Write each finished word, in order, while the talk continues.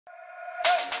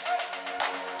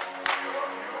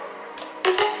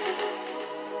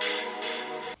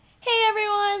Hey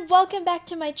everyone, welcome back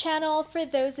to my channel. For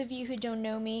those of you who don't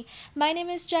know me, my name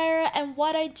is Jaira, and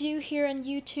what I do here on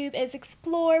YouTube is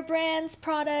explore brands,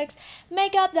 products,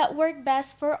 makeup that work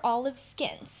best for olive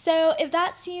skin. So if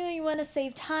that's you and you want to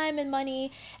save time and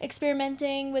money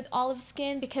experimenting with olive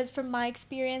skin, because from my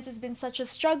experience it's been such a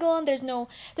struggle and there's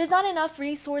not enough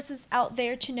resources out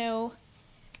there to know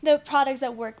the products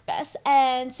that work best.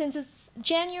 And since it's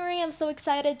January, I'm so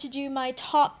excited to do my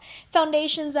top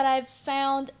foundations that I've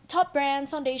found, top brands,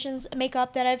 foundations,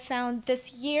 makeup that I've found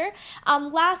this year.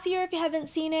 Last year, if you haven't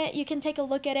seen it, you can take a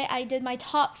look at it. I did my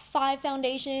top 5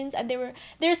 foundations and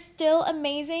they're still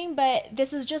amazing, but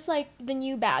this is just like the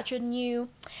new batch or new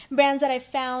brands that I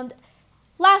found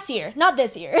last year, not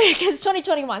this year, because it's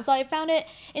 2021. So I found it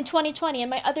in 2020, and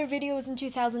my other video was in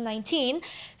 2019.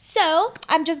 So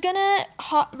I'm just gonna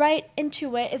hop right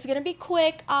into it. It's gonna be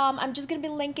quick. I'm just gonna be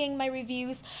linking my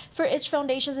reviews for each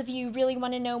foundations if you really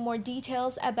want to know more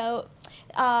details about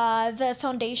the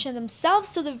foundation themselves.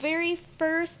 So the very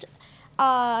first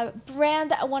brand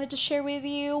that I wanted to share with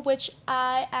you, which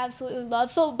I absolutely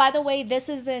love. So by the way, this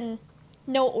is in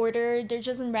no order, they're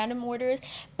just in random orders,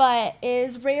 but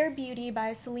is Rare Beauty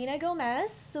by Selena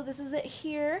Gomez. So this is it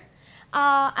here.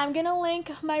 I'm gonna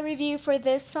link my review for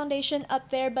this foundation up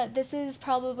there, but this is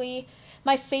probably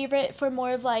my favorite for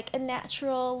more of like a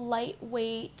natural,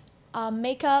 lightweight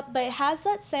makeup, but it has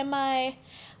that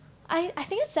I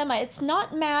think it's semi. It's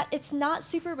not matte, it's not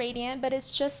super radiant, but it's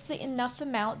just the enough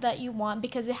amount that you want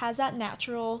because it has that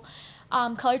natural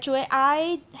color to it.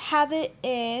 I have it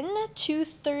in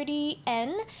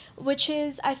 230N, which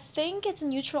is, I think it's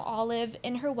neutral olive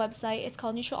in her website. It's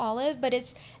called neutral olive, but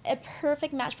it's a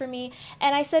perfect match for me.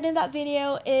 And I said in that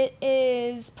video, it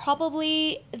is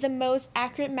probably the most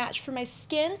accurate match for my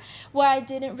skin, where I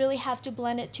didn't really have to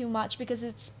blend it too much because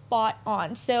it's spot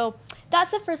on. So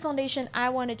that's the first foundation I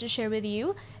wanted to share with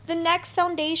you. The next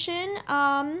foundation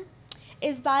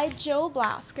is by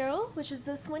Blasco, which is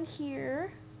this one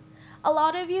here. A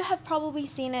lot of you have probably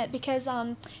seen it because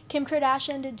Kim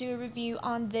Kardashian did do a review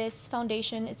on this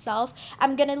foundation itself.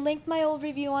 I'm going to link my old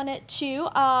review on it too.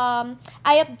 I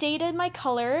updated my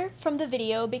color from the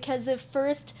video because the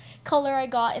first color I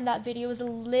got in that video was a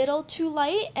little too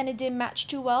light and it didn't match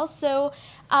too well. So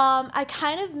I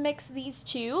kind of mixed these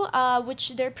two,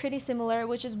 which they're pretty similar,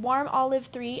 which is Warm Olive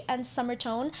 3 and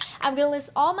Summertone. I'm going to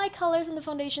list all my colors in the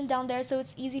foundation down there so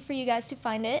it's easy for you guys to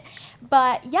find it.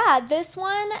 But yeah, this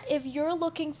one, if you're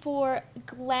looking for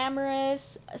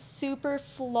glamorous, super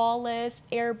flawless,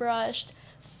 airbrushed,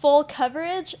 full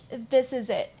coverage, this is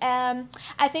it.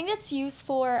 I think it's used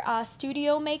for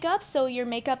studio makeup, so your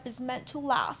makeup is meant to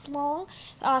last long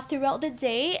throughout the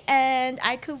day, and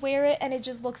I could wear it and it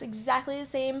just looks exactly the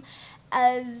same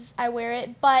as I wear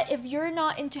it. But if you're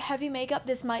not into heavy makeup,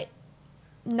 this might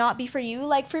not be for you.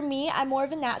 Like for me, I'm more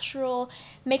of a natural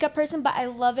makeup person, but I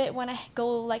love it when I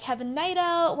go like have a night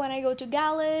out, when I go to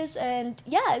galas, and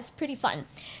yeah, it's pretty fun.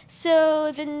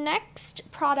 So the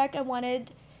next product I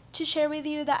wanted to share with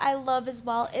you that I love as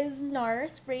well is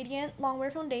Nars Radiant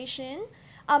Longwear Foundation.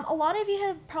 A lot of you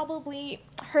have probably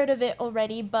heard of it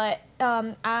already, but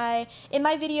in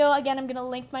my video, again, I'm gonna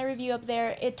link my review up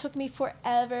there. It took me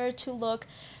forever to look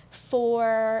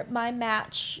for my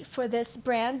match for this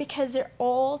brand because they're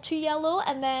all too yellow.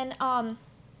 And then I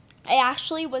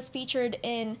actually was featured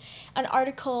in an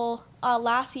article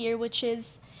last year, which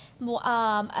is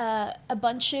a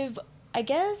bunch of, I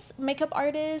guess, makeup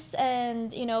artists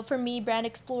and, you know, for me, brand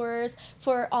explorers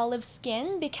for olive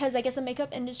skin, because I guess the makeup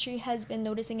industry has been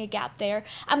noticing a gap there.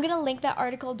 I'm going to link that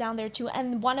article down there too.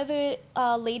 And one of the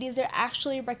ladies there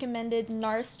actually recommended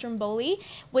Nars Stromboli,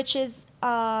 which is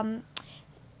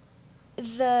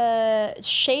the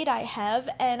shade I have,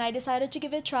 and I decided to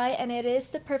give it a try, and it is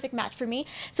the perfect match for me.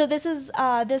 So this is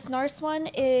this Nars one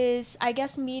is, I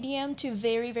guess, medium to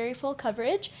very, very full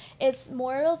coverage. It's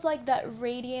more of like that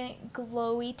radiant,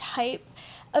 glowy type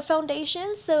of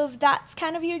foundation. So if that's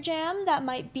kind of your jam, that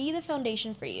might be the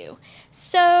foundation for you.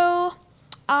 So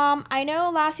I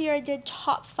know last year I did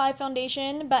top 5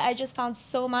 foundation, but I just found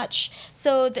so much,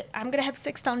 so I'm gonna have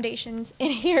 6 foundations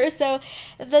in here. So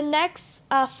the next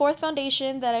 4th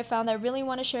foundation that I found that I really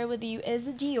want to share with you is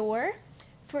the Dior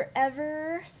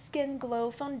Forever Skin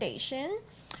Glow Foundation.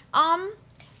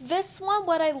 This one,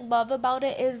 what I love about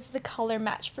it is the color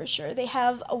match for sure. They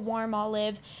have a warm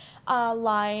olive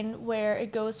line where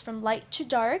it goes from light to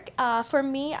dark. For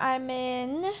me, I'm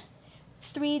in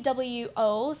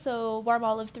 3WO, so warm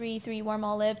olive 3 warm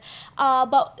olive.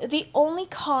 But the only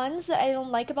cons that I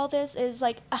don't like about this is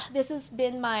like this has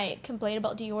been my complaint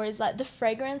about Dior, is that the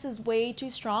fragrance is way too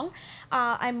strong.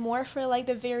 I'm more for like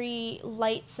the very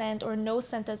light scent or no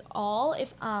scent at all,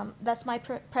 if that's my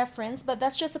preference, but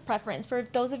that's just a preference for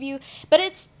those of you. But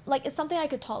it's like, it's something I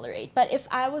could tolerate. But if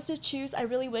I was to choose, I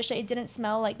really wish that it didn't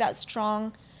smell like that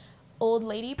strong old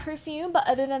lady perfume. But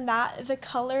other than that, the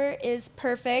color is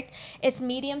perfect. It's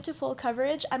medium to full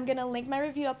coverage. I'm gonna link my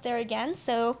review up there again,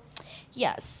 so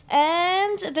yes.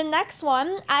 And the next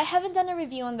one, I haven't done a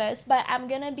review on this, but I'm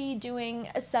gonna be doing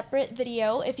a separate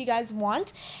video if you guys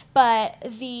want. But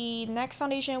the next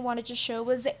foundation I wanted to show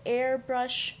was the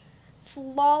Airbrush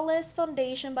Flawless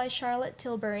Foundation by Charlotte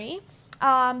Tilbury.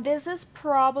 This is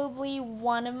probably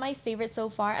one of my favorites so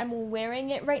far. I'm wearing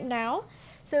it right now,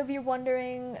 so if you're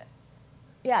wondering,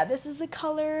 yeah, this is the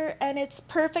color, and it's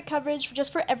perfect coverage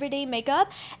just for everyday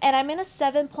makeup, and I'm in a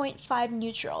 7.5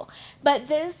 neutral. But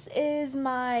this is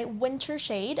my winter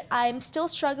shade. I'm still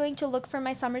struggling to look for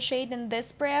my summer shade in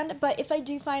this brand, but if I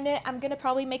do find it, I'm gonna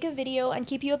probably make a video and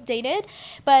keep you updated.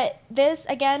 But this,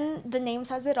 again, the name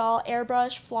says it all,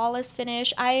 Airbrush Flawless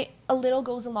Finish. A little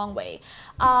goes a long way.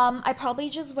 I probably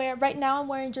just wear, right now I'm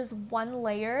wearing just one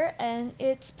layer, and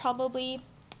it's probably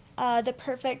the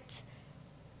perfect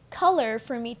color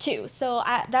for me too. So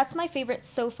that's my favorite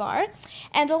so far.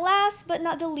 And the last but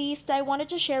not the least I wanted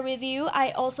to share with you,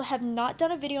 I also have not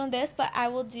done a video on this, but I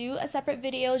will do a separate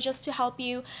video just to help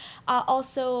you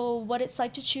also what it's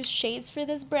like to choose shades for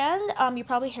this brand. You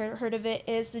probably heard of it,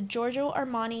 is the Giorgio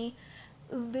Armani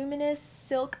Luminous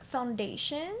Silk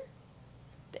Foundation.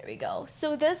 There we go.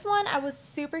 So this one, I was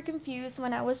super confused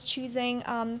when I was choosing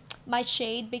my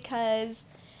shade, because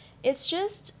it's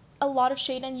just a lot of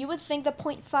shade, and you would think the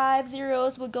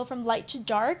 0.50s would go from light to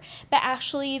dark, but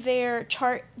actually their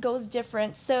chart goes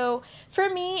different. So for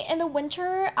me, in the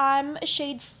winter, I'm a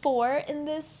shade 4 in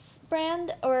this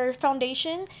brand or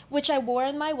foundation, which I wore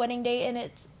on my wedding day, and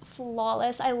it's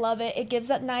flawless. I love it. It gives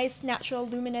that nice natural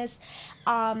luminous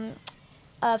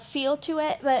feel to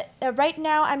it. But right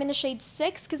now I'm in a shade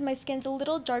 6 because my skin's a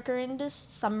little darker in the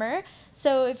summer.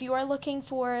 So if you are looking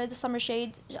for the summer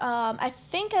shade, I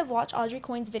think I've watched Audrey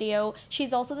Coyne's video.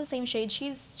 She's also the same shade.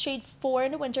 She's shade 4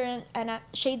 in the winter and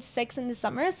shade 6 in the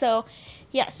summer. So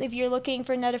yes, if you're looking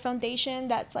for another foundation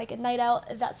that's like a night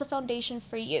out, that's a foundation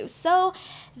for you. So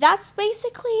that's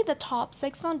basically the top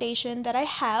 6 foundation that I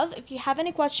have. If you have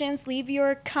any questions, leave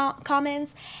your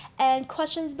comments and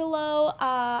questions below.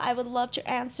 I would love to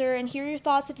answer and hear your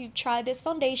thoughts if you've tried these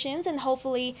foundations, and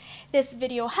hopefully this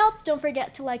video helped. Don't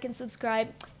forget to like and subscribe.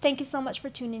 Thank you so much for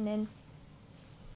tuning in.